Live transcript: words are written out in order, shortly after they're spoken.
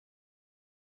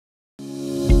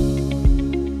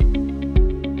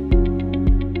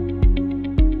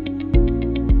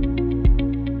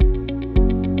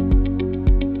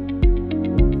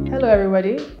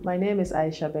everybody, my name is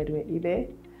Ayesha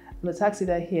Bedwei. I'm a tax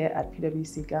leader here at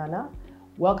PwC Ghana.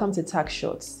 Welcome to Tax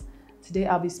Shorts. Today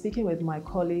I'll be speaking with my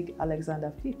colleague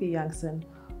Alexander Fifi Yankson,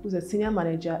 who's a senior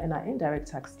manager in our indirect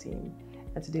tax team.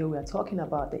 And today we are talking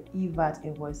about the E-VAT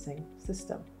invoicing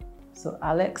system. So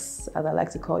Alex, as I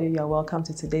like to call you, you're welcome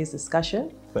to today's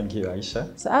discussion. Thank you,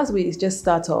 Ayesha. So as we just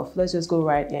start off, let's just go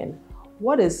right in.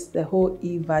 What is the whole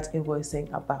E-VAT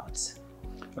invoicing about?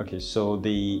 Okay, so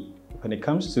when it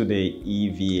comes to the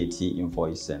E-VAT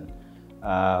invoicing,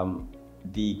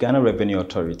 the Ghana Revenue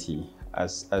Authority,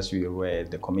 as we are aware,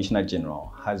 the Commissioner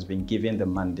General has been given the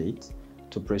mandate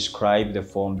to prescribe the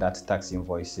form that tax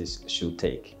invoices should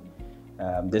take.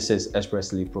 This is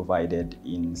expressly provided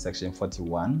in Section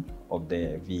 41 of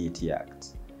the VAT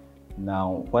Act.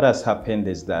 Now, what has happened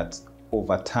is that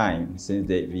over time, since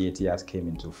the VAT Act came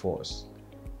into force,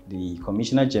 the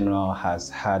Commissioner General has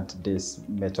had this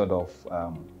method of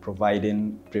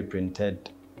providing pre-printed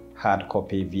hard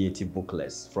copy VAT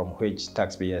booklets from which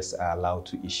taxpayers are allowed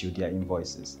to issue their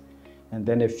invoices. And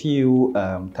then a few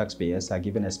taxpayers are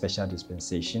given a special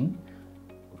dispensation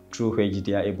through which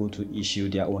they are able to issue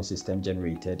their own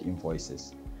system-generated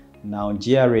invoices. Now,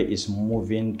 GRA is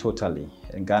moving totally,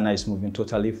 and Ghana is moving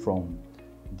totally from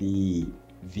the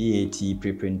VAT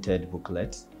pre-printed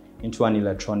booklet into an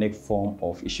electronic form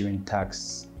of issuing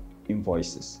tax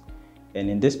invoices. And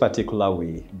in this particular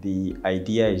way, the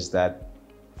idea is that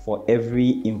for every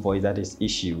invoice that is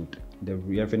issued, the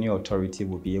Revenue Authority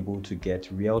will be able to get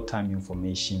real-time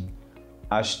information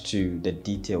as to the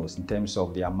details in terms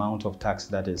of the amount of tax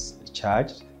that is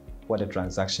charged, what the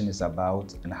transaction is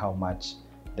about, and how much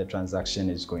the transaction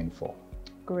is going for.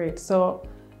 Great. So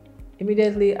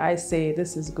immediately I say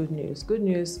this is good news. Good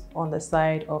news on the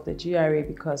side of the GRA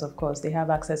because, of course, they have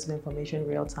access to information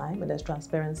real time and there's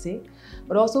transparency,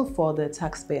 but also for the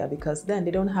taxpayer because then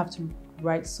they don't have to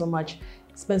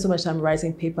spend so much time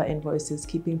writing paper invoices,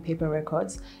 keeping paper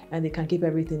records, and they can keep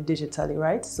everything digitally,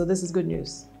 right? So this is good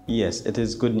news. Yes, it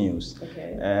is good news.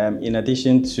 Okay. In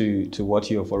addition to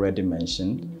what you have already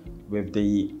mentioned, with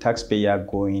the taxpayer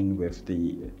going with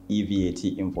the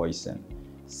E-VAT invoicing,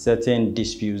 certain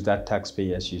disputes that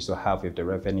taxpayers used to have with the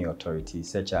Revenue Authority,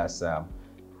 such as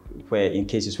in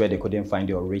cases where they couldn't find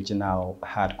the original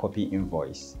hard copy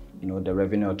invoice, the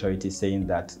Revenue Authority saying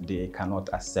that they cannot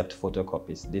accept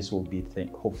photocopies. This will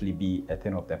hopefully be a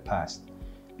thing of the past,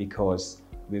 because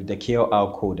with the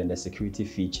QR code and the security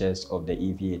features of the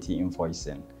E-VAT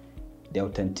invoicing, the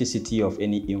authenticity of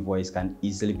any invoice can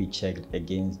easily be checked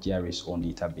against GRA's own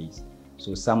database.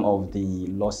 So some of the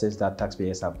losses that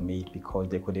taxpayers have made because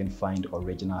they couldn't find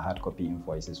original hard copy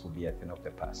invoices will be a thing of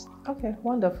the past. Okay,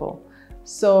 wonderful.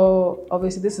 So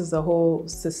obviously this is the whole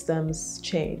systems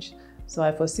change. So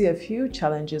I foresee a few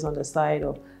challenges on the side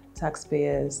of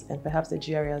taxpayers and perhaps the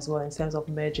GRA as well in terms of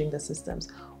merging the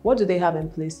systems. What do they have in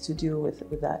place to deal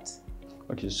with that?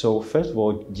 Okay, so first of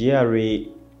all, GRA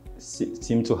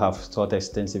seem to have thought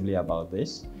extensively about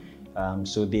this.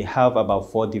 So they have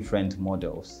about 4 different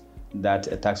models that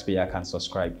a taxpayer can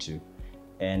subscribe to.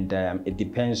 And it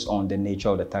depends on the nature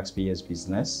of the taxpayer's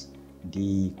business,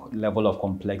 the level of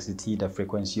complexity, the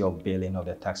frequency of billing of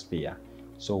the taxpayer.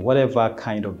 So whatever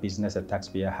kind of business a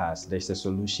taxpayer has, there's a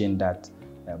solution that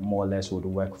more or less would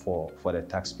work for the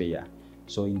taxpayer.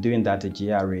 So in doing that, the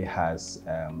GRA has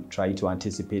tried to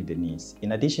anticipate the needs.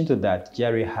 In addition to that,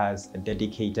 GRA has a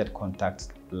dedicated contact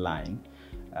line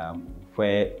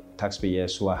where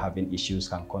taxpayers who are having issues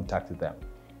can contact them.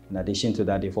 In addition to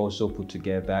that, they've also put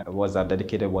together a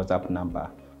dedicated WhatsApp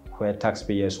number where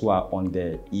taxpayers who are on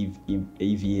the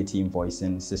E-VAT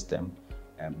invoicing system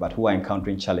but who are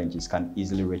encountering challenges can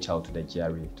easily reach out to the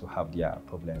GRA to have their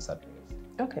problems addressed.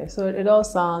 Okay, so it all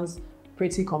sounds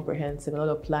pretty comprehensive. A lot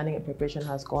of planning and preparation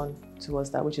has gone towards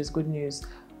that, which is good news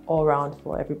all around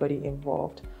for everybody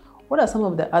involved. What are some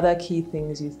of the other key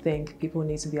things you think people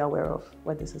need to be aware of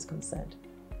where this is concerned?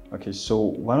 Okay, so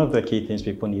one of the key things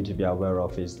people need to be aware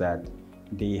of is that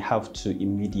they have to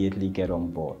immediately get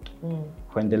on board.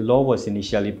 When the law was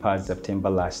initially passed September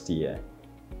last year,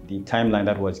 the timeline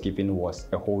that was given was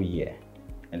a whole year.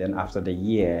 And then after the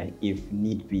year, if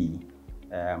need be,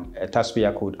 a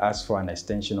taxpayer could ask for an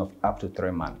extension of up to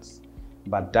 3 months.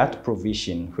 But that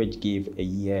provision, which gave a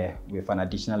year with an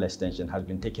additional extension, has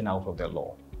been taken out of the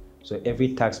law. So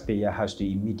every taxpayer has to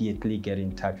immediately get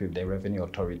in touch with the Revenue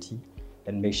Authority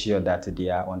and make sure that they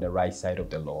are on the right side of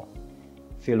the law.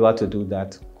 Failure to do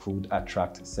that could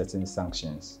attract certain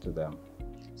sanctions to them.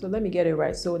 So let me get it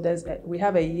right. So we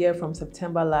have a year from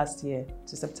September last year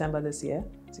to September this year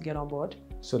to get on board?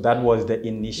 So that was the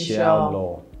initial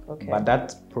law. Okay. But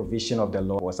that provision of the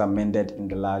law was amended in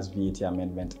the last VAT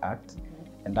Amendment Act.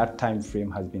 Okay. and that time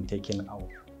frame has been taken out.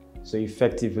 So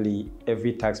effectively,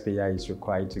 every taxpayer is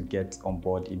required to get on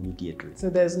board immediately. So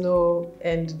there's no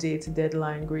end date,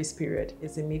 deadline, grace period.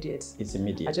 It's immediate. It's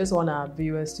immediate. I just want our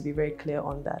viewers to be very clear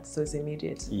on that. So it's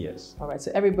immediate. Yes. All right.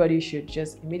 So everybody should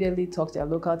just immediately talk to their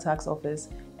local tax office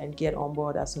and get on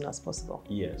board as soon as possible.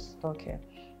 Yes. Okay.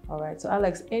 All right. So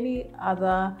Alex, any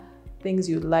other things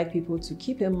you'd like people to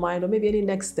keep in mind, or maybe any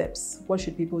next steps? What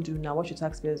should people do now? What should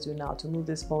taxpayers do now to move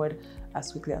this forward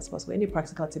as quickly as possible? Any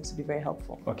practical tips would be very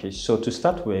helpful. Okay, so to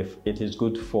start with, it is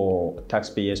good for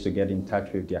taxpayers to get in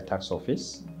touch with their tax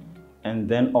office, and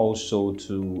then also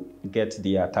to get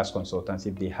their tax consultants,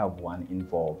 if they have one,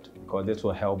 involved, because this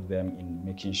will help them in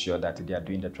making sure that they are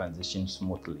doing the transition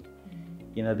smoothly.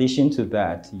 In addition to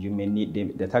that, you may need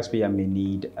the taxpayer may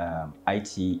need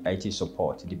IT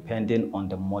support, depending on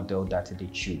the model that they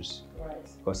choose. Right.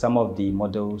 Because some of the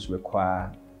models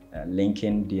require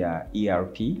linking their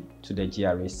ERP to the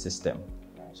GRA system.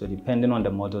 So depending on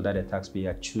the model that the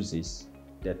taxpayer chooses,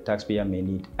 the taxpayer may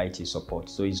need IT support.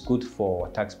 So it's good for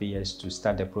taxpayers to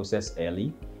start the process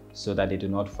early so that they do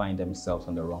not find themselves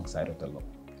on the wrong side of the law.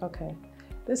 Okay.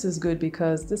 This is good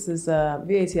because this is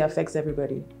VAT affects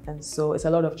everybody, and so it's a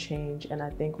lot of change, and I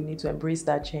think we need to embrace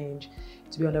that change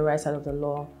to be on the right side of the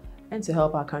law and to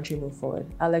help our country move forward.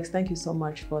 Alex, thank you so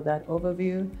much for that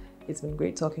overview. It's been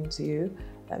great talking to you.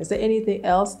 Is there anything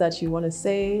else that you want to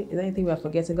say? Is there anything we are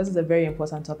forgetting? Because it's a very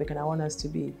important topic, and I want us to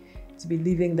be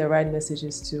leaving the right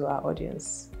messages to our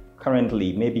audience.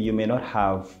 Currently, maybe you may not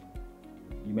have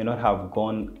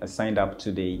signed up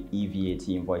to the E-VAT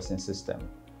invoicing system.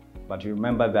 But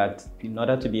remember that in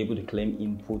order to be able to claim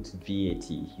input VAT,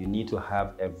 you need to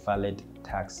have a valid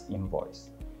tax invoice.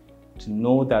 To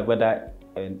know that whether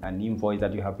an invoice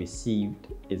that you have received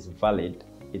is valid,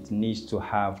 it needs to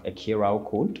have a QR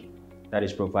code that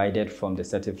is provided from the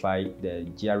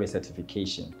GRA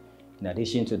certification. In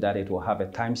addition to that, it will have a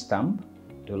timestamp.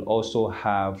 It will also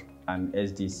have an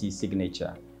SDC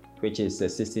signature, which is a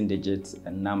 16-digit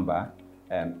number,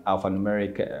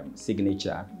 alphanumeric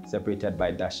signature separated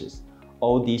by dashes.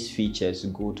 All these features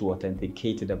go to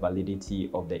authenticate the validity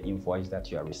of the invoice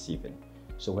that you are receiving.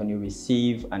 So when you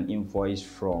receive an invoice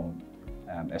from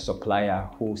a supplier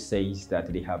who says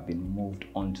that they have been moved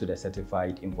onto the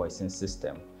certified invoicing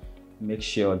system, make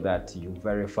sure that you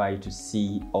verify to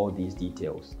see all these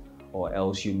details, or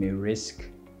else you may risk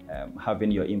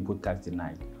having your input tax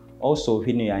denied. Also,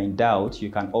 when you are in doubt, you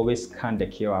can always scan the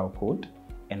QR code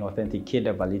and authenticate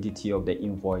the validity of the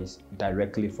invoice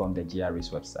directly from the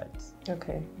GRA's website.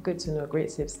 Okay, good to know. Great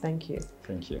tips. Thank you.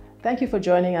 Thank you. Thank you for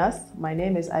joining us. My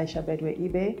name is Ayesha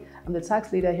Bedwei. I'm the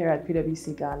tax leader here at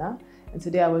PwC Ghana. And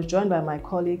today I was joined by my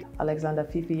colleague, Alexander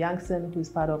Fifi Yankson, who's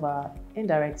part of our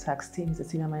indirect tax team. He's a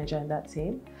senior manager in that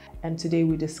team. And today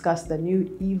we discussed the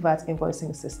new E-VAT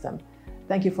invoicing system.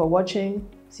 Thank you for watching.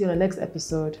 See you on the next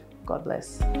episode. God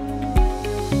bless.